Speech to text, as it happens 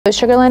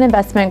Sugarland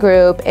Investment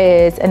Group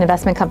is an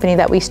investment company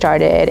that we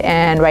started,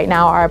 and right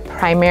now our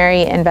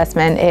primary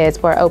investment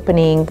is we're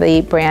opening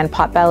the brand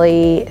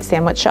Potbelly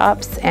Sandwich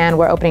Shops, and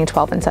we're opening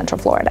 12 in Central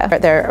Florida.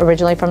 They're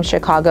originally from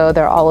Chicago,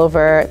 they're all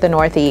over the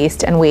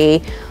Northeast, and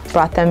we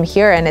brought them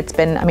here, and it's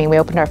been, we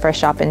opened our first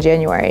shop in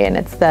January, and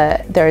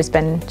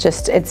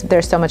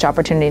there's so much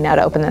opportunity now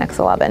to open the next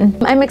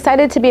 11. I'm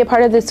excited to be a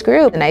part of this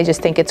group, and I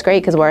just think it's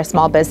great because we're a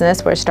small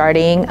business. We're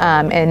starting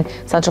in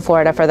Central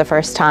Florida for the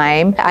first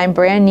time. I'm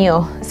brand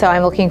new, so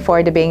I'm looking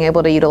forward to being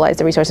able to utilize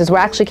the resources. We're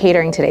actually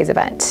catering today's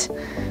event.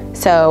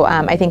 So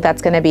I think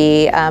that's going to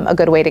be a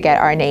good way to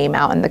get our name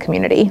out in the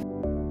community.